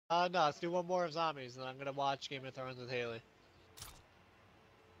No, let's do one more of zombies, and I'm gonna watch Game of Thrones with Haley.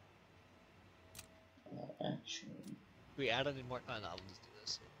 Actually. We add any more? Oh, no, we'll just do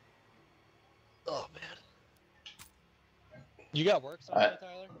this. Oh, man. You got work Sunday,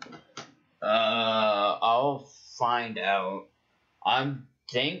 Tyler? I'll find out. I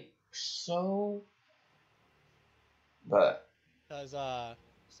think so. But. Because,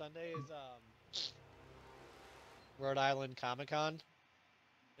 Sunday is, Rhode Island Comic-Con.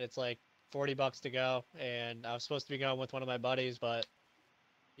 It's like $40 to go, and I was supposed to be going with one of my buddies, but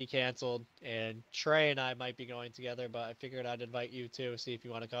he canceled, and Trey and I might be going together, but I figured I'd invite you too, see if you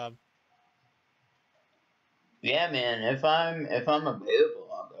want to come. Yeah, man, if I'm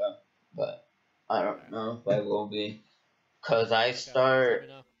available, I'll go. But I don't know if I will be. Cause I start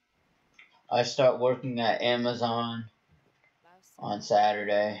working at Amazon on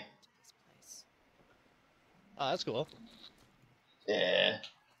Saturday. Oh, that's cool. Yeah.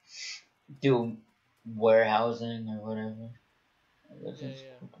 Do warehousing or whatever. Yeah.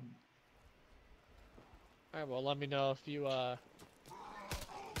 Alright, well, let me know if you can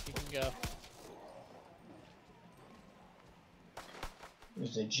go.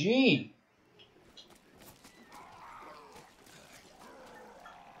 There's a G.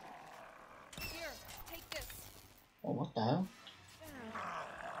 Here, take this. Oh, what the hell?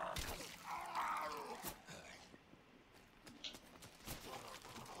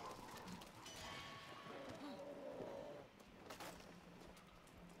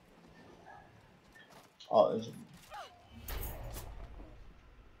 Oh, there's a...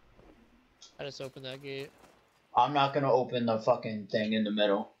 I just opened that gate. I'm not gonna open the fucking thing in the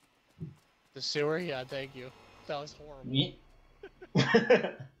middle. The sewer? Yeah, thank you. That was horrible. Me?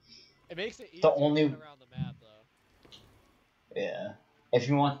 It makes it easier to get around the map, though. Yeah. If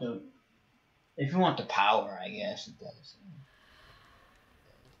you want the power, I guess it does.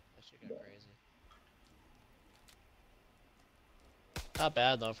 That shit got crazy. Not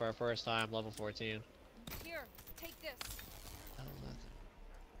bad though for our first time, level 14. Here, take this.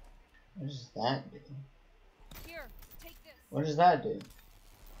 What does that do? Here, take this. What does that do?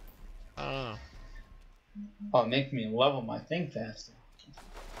 I don't know. Oh, it makes me level my thing faster.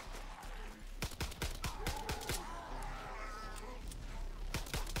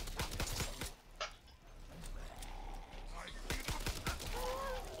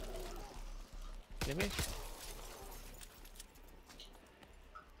 Give me?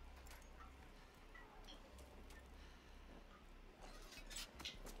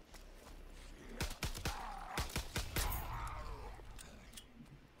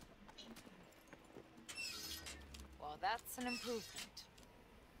 Well, that's an improvement.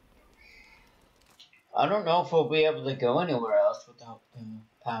 I don't know if we'll be able to go anywhere else without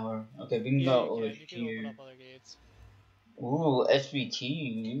power. Okay, we can go over you can here. open up other gates. Ooh,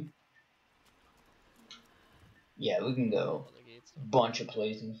 SVT. Yeah, we can go a bunch of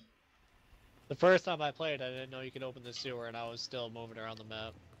places. The first time I played, I didn't know you could open the sewer, and I was still moving around the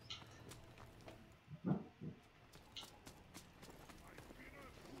map.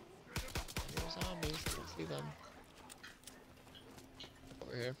 There's zombies. I see them.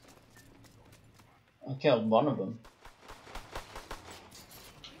 Over here. I killed one of them.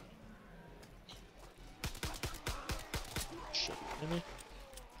 Shit, really?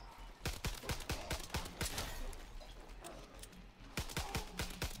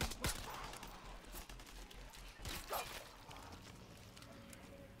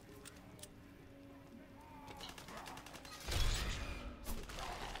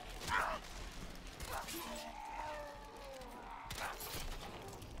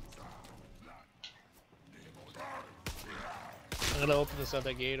 I'm gonna open this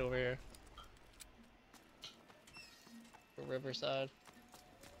other gate over here. For Riverside.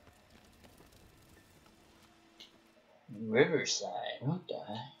 Riverside? What the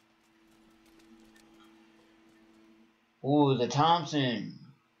heck? Ooh, the Thompson.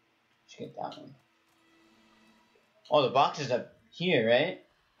 Let's get that one. Oh, the box is up here, right?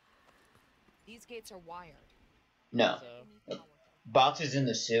 These gates are wired. No. So, Box is in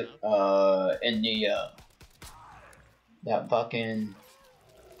the suit. In the that fucking.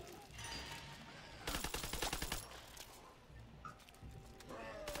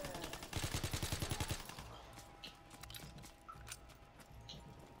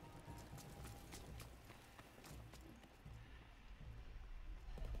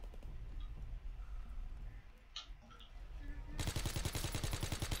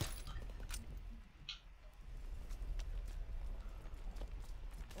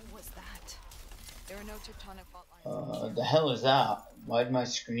 What was that? There are no tectonic fault lines. The hell is that? Why did my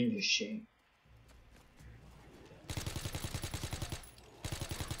screen just shake?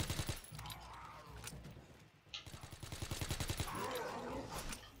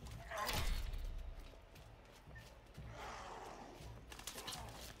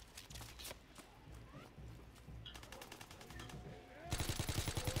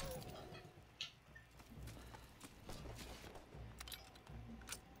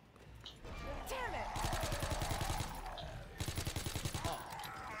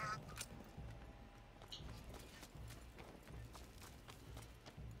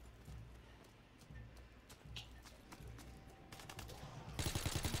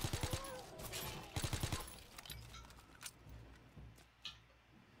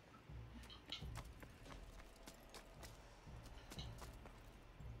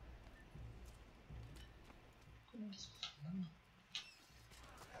 Is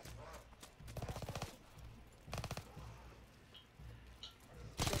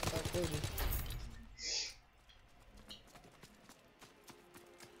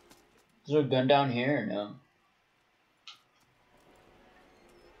there a gun down here or no?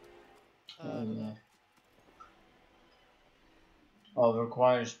 Oh, yeah. Oh, it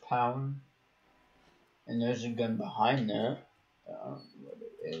requires power. And there's a gun behind that. I don't know what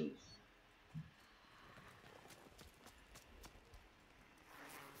it is.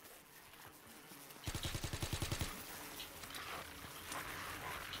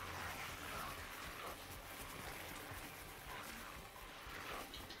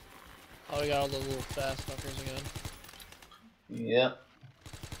 Oh, we got all those little fast fuckers again. Yep.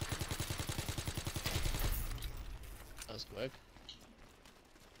 That was quick.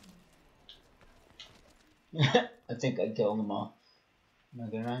 I think I killed them all. Am I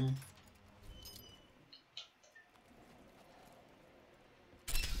good on you?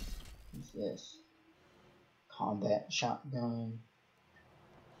 What's this? Combat shotgun.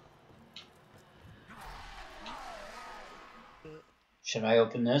 Should I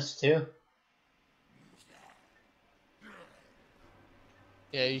open this too?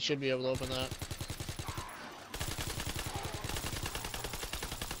 Yeah, you should be able to open that.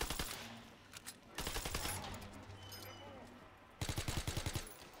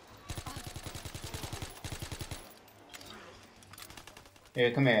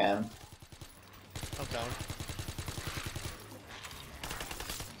 Here, come here, Adam. Okay.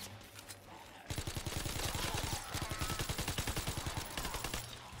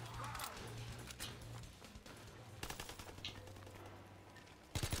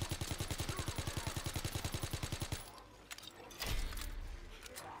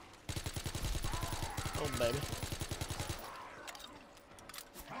 Oh, baby.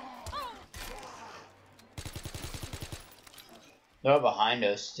 They're behind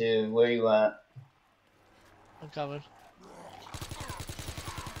us too. Where you at? I'm coming. Oh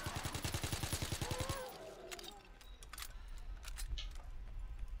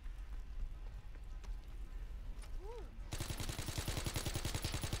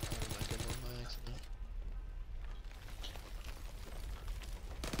my goodness, my accident.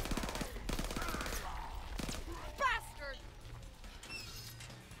 Bastard!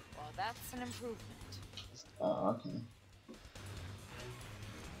 Well, that's an improvement. Oh, okay.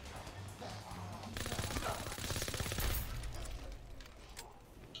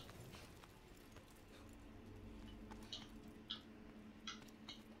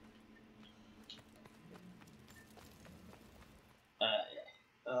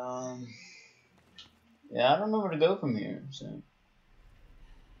 Yeah, I don't know where to go from here, so.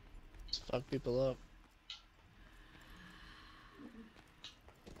 Just fuck people up.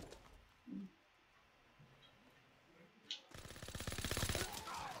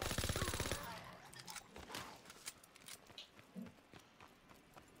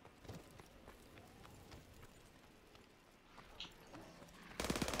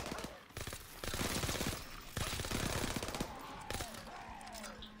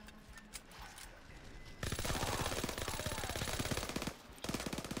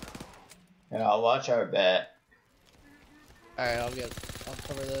 Yeah, I'll watch our back. Alright, I'll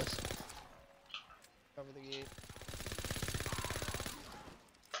cover this. Cover the gate.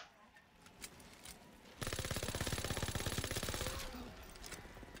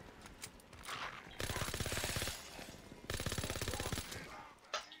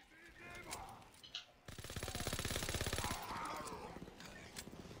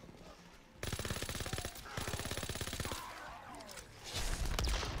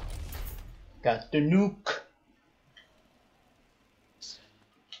 Got the nuke.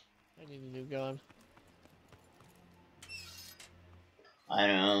 I need a new gun. I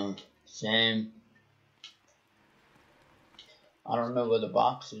know. Same. I don't know where the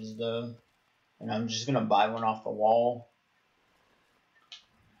box is though. And I'm just gonna buy one off the wall.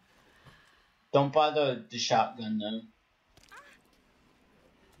 Don't buy the shotgun though.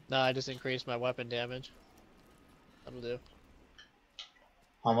 No, I just increased my weapon damage. That'll do.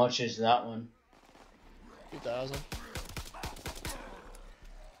 How much is that one? 2,000.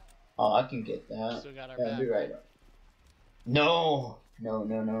 Oh, I can get that. Still got our Yeah, back. be right up. No! No,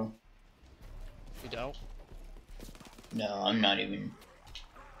 no, no. You don't? No, I'm not even.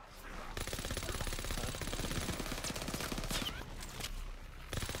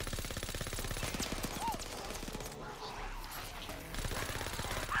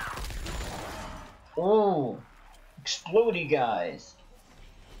 Oh! Explodey guys!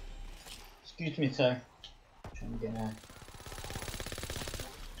 Excuse me, sir. Trying to get out.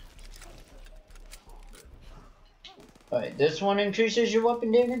 Alright, this one increases your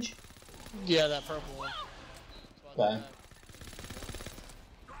weapon damage? Yeah, that purple one. Okay.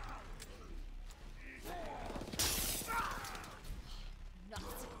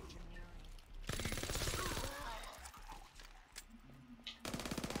 Nuts engineering.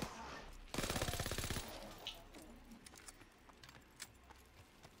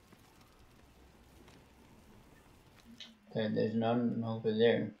 Okay, there's none over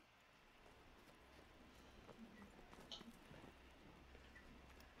there.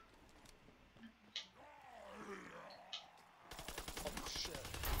 Oh shit.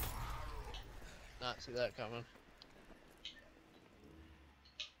 Not see that coming.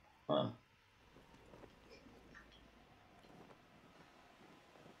 Huh.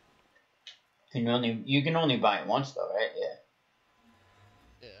 You can only buy it once though, right? Yeah.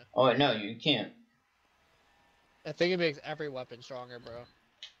 Yeah. Oh wait, no, you can't. I think it makes every weapon stronger, bro.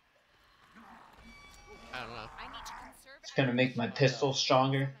 I don't know. I need to conserve It's gonna make my pistol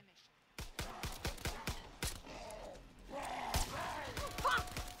stronger.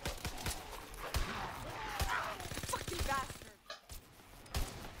 Fucking bastard.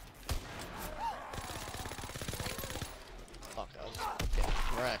 Fuck, I was getting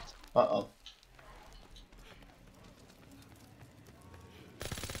wrecked. Uh-oh.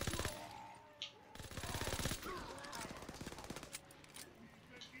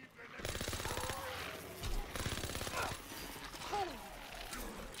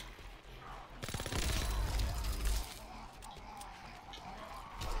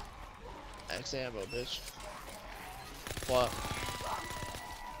 Max ammo, bitch. What?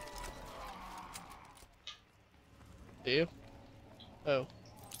 Do you? Oh.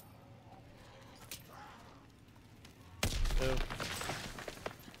 Oh.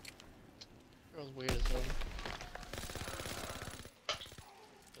 Girl's weird as hell.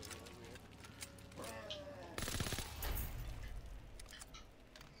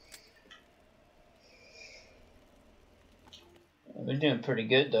 We're doing pretty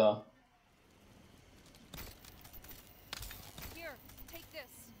good though. Here, take this.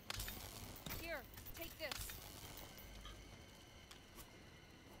 Here, take this.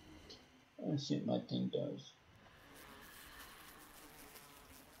 Let's see what my thing does.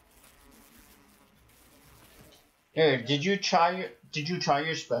 Here, did you try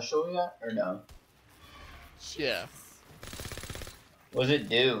your special yet or no? Yeah. What does it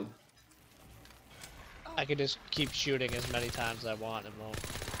do? I could just keep shooting as many times as I want and won't.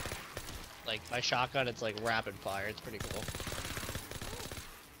 Like, my shotgun, it's like rapid fire. It's pretty cool.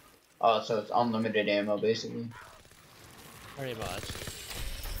 Oh, so it's unlimited ammo basically. Pretty much.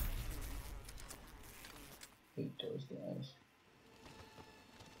 Hate those guys.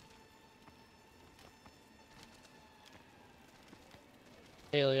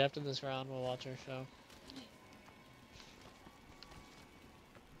 Haley, after this round, we'll watch our show.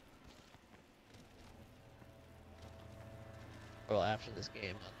 Well, after this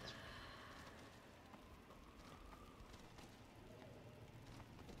game, not this.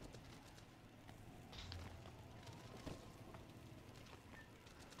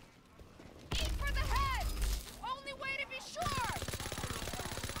 Aim for the head! Only way to be sure!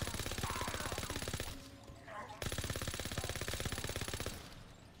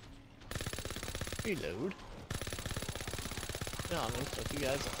 Reload. No, I'm gonna fuck you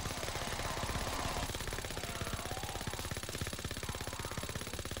guys up.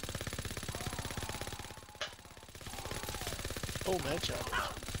 Oh, man, shot.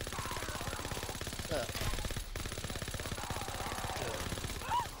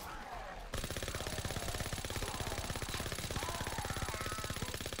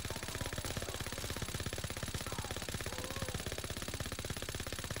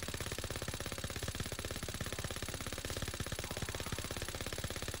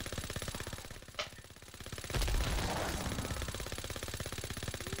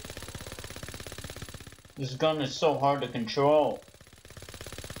 This gun is so hard to control.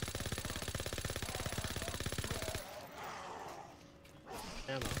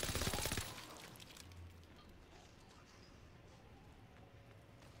 Ammo.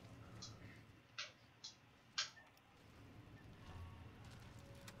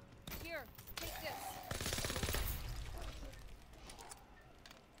 Here, take this.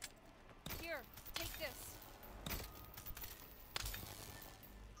 Here, take this.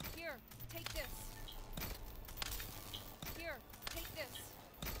 Here, take this. Here, take this.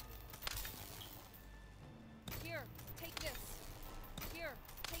 Here, take this. Here,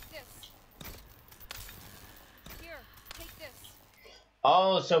 take this. Here, take this.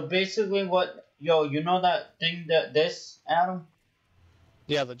 Oh, so basically you know that thing Adam?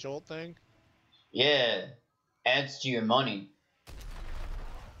 Yeah, the jolt thing. Yeah. adds to your money.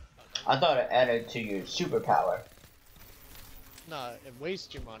 I thought it added to your superpower. No, it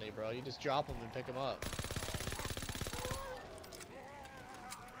wastes your money, bro. You just drop them and pick them up.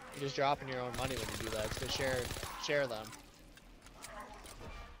 You're just dropping your own money when you do that. It's to share them.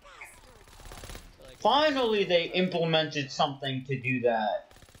 So like, Finally, they implemented something to do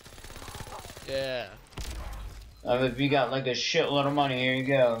that. yeah. If you got like a shitload of money, here you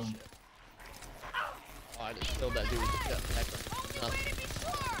go. Oh, I just killed that dude with the gun.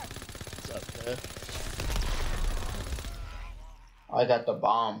 What's up, man? I got the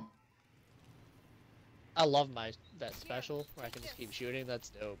bomb. I love that special where I can just keep shooting. That's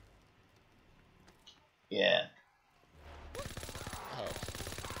dope. Yeah. Oh.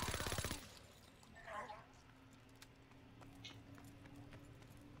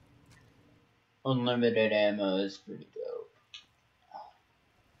 Unlimited ammo is pretty dope.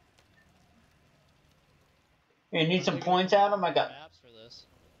 You need some points, Adam? I got. Maps for this.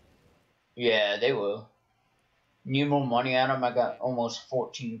 Yeah, they will. Need more money, Adam? I got almost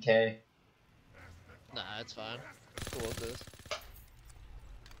 14K. Nah, it's fine. Cool with this.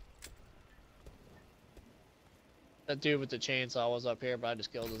 That dude with the chainsaw was up here, but I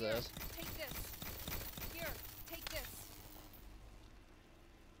just killed his ass. Take this. Here, take this.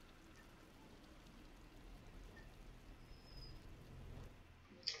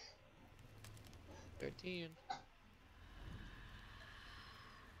 $13.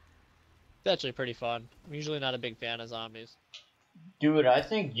 It's actually pretty fun. I'm usually not a big fan of zombies. Dude, I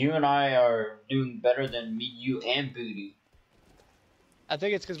think you and I are doing better than me, you, and Booty. I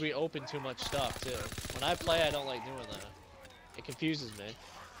think it's because we open too much stuff, too. When I play, I don't like doing that. It confuses me.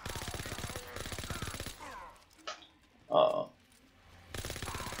 Uh-oh. This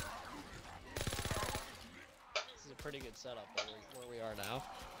is a pretty good setup where we are now.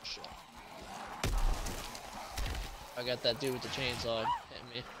 Shit. I got that dude with the chainsaw hitting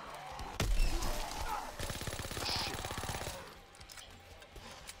me. Shit.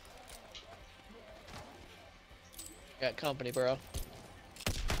 Got company, bro.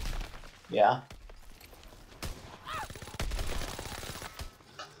 Yeah.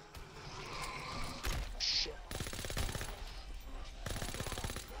 Shit.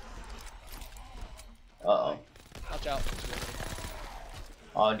 Uh-oh. Watch out.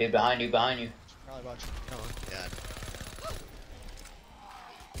 Oh, dude, behind you, behind you. Probably watch you. Oh, God.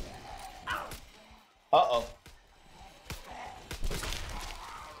 Uh-oh.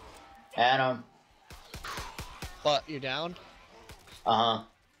 Adam. What? You down? Uh-huh.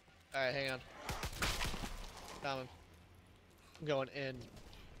 Alright, hang on. Coming. I'm going in.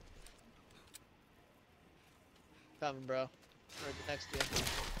 Coming, bro. Right next to you.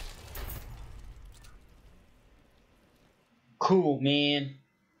 Cool, man.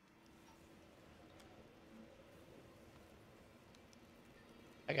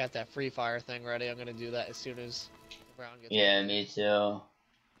 I got that free fire thing ready. I'm gonna do that as soon as the round gets Yeah, ready. me too.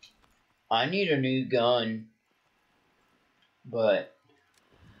 I need a new gun. But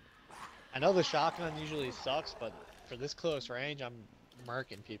I know the shotgun usually sucks, but for this close range, I'm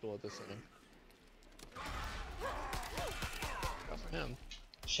murking people with this thing. Go for him.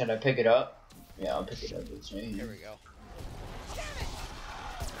 should I pick it up? Yeah, I'll pick it up. It's right Here here. we go.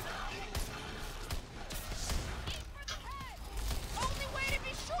 Only way to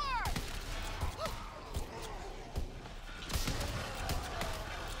be sure.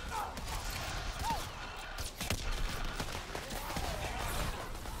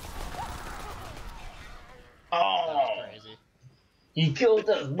 That Oh, was crazy. he killed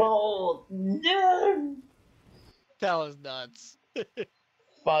us both. No. That was nuts.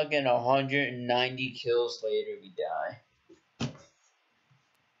 Fucking 190 kills later, we die.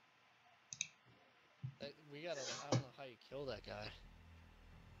 We gotta. I don't know how you kill that guy.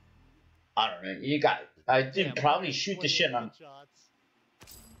 I don't know. You got. I did Damn, probably shoot the shit on.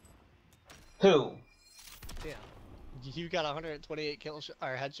 Shots. Who? Damn. You got 128 kill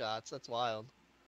or headshots. That's wild.